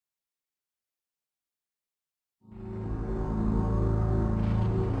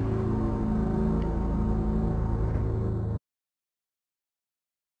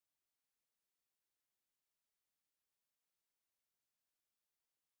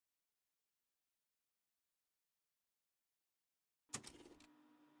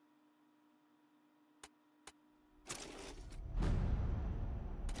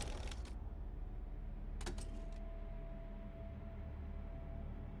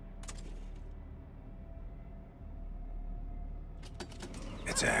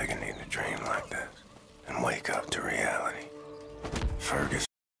It's agony to dream like this and wake up to reality. Fergus.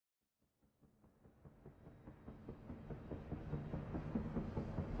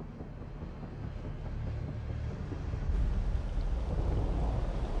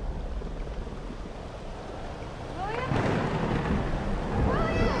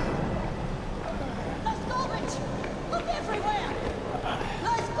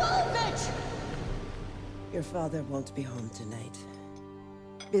 Your father won't be home tonight.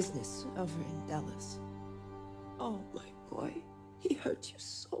 Business over in Dallas. Oh, my boy. He hurt you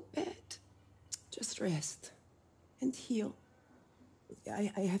so bad. Just rest and heal.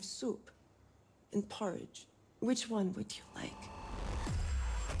 I have soup and porridge. Which one would you like?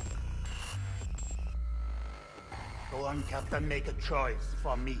 Go on, Captain. Make a choice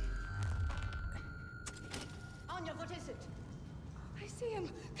for me. Anya, what is it? I see him.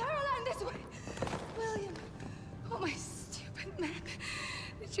 Caroline, this way. William. Oh, my stupid man.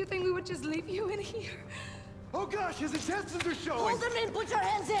 Did you think we would just leave you in here? Oh gosh, his intestines are showing! Hold him in! Put your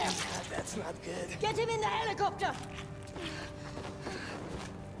hands there! That's not good. Get him in the helicopter!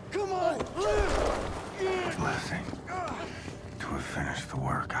 Come on! Blessing. To have finished the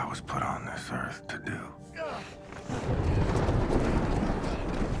work I was put on this earth to do.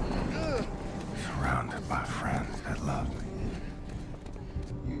 Surrounded by friends that love me.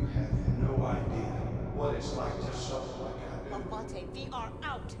 You have no idea what it's like to suffer like I do. Abate, we are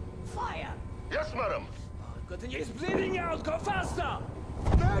out! Fire! Yes, madam! He's bleeding out! Go faster!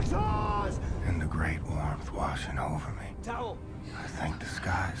 Maxos! And the great warmth washing over me. Towel! I think the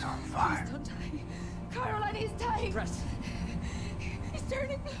sky's on fire. Don't die. Caroline, he's dying! Press. He's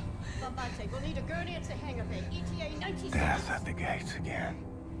turning blue. Abate, we'll need a gurney at the hangar bay. ETA 97. Death at the gates again.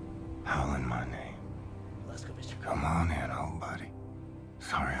 Howling my name. Let's go, Mr. Come on in, old buddy.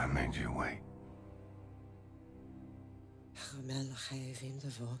 Sorry I made you wait.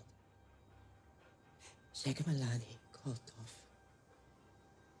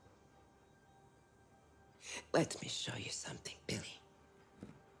 Let me show you something, Billy.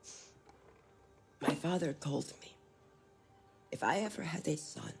 My father told me, if I ever had a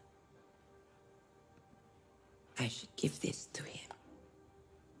son, I should give this to him.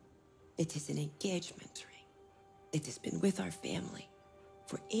 It is an engagement ring. It has been with our family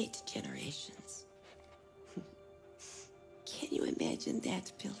for 8 generations. Can you imagine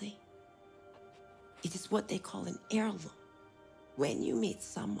that, Billy? It is what they call an heirloom. When you meet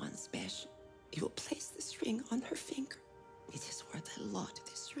someone special, you will place this ring on her finger. It is worth a lot,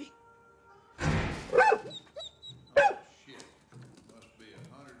 this ring. Shit. Must be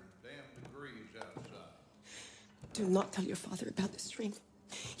 100 damn degrees outside. Do not tell your father about this ring.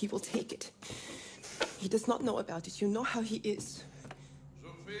 He will take it. He does not know about it. You know how he is.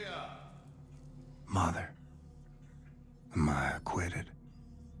 Sophia! Mother, am I acquitted?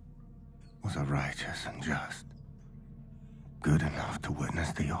 Was I righteous and just? Good enough to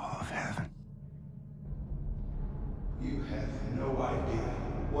witness the awe of heaven? You have no idea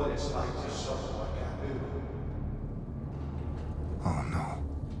what it's like to suffer like I do. Oh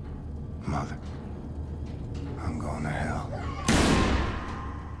no. Mother, I'm going to hell.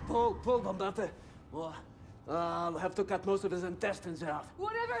 Pull, Bombate. Oh, I'll have to cut most of his intestines out.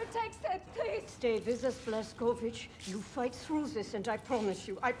 Whatever it takes, Ted, please. Stay with us, Blazkowicz. You fight through this, and I promise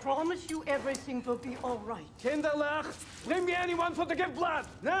you everything will be all right. Kinderlach, bring me anyone for to give blood,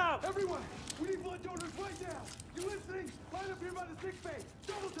 now! Everyone, we need blood donors right now. You listening? Line up here by the sick bay.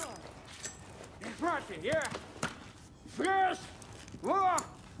 Double time. It's Martin, yeah. First,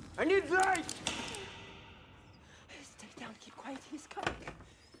 I need light. Stay down, keep quiet, he's coming.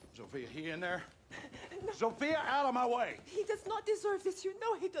 Sophia, he in there? No. Sophia, out of my way! He does not deserve this, you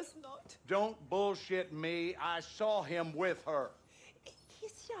know he does not. Don't bullshit me. I saw him with her.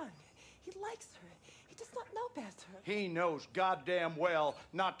 He's young. He likes her. He does not know better. He knows goddamn well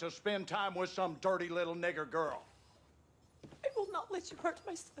not to spend time with some dirty little nigger girl. I will not let you hurt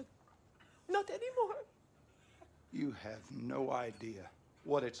my son. Not anymore. You have no idea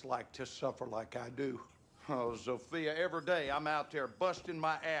what it's like to suffer like I do. Oh, Sophia, every day I'm out there busting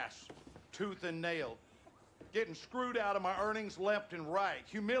my ass, tooth and nail, getting screwed out of my earnings left and right,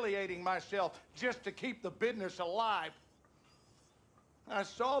 humiliating myself just to keep the business alive. I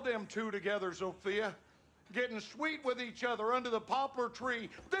saw them two together, Sophia, getting sweet with each other under the poplar tree.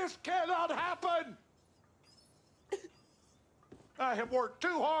 This cannot happen! I have worked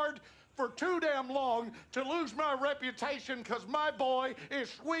too hard for too damn long to lose my reputation because my boy is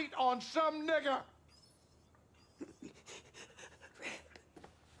sweet on some nigger.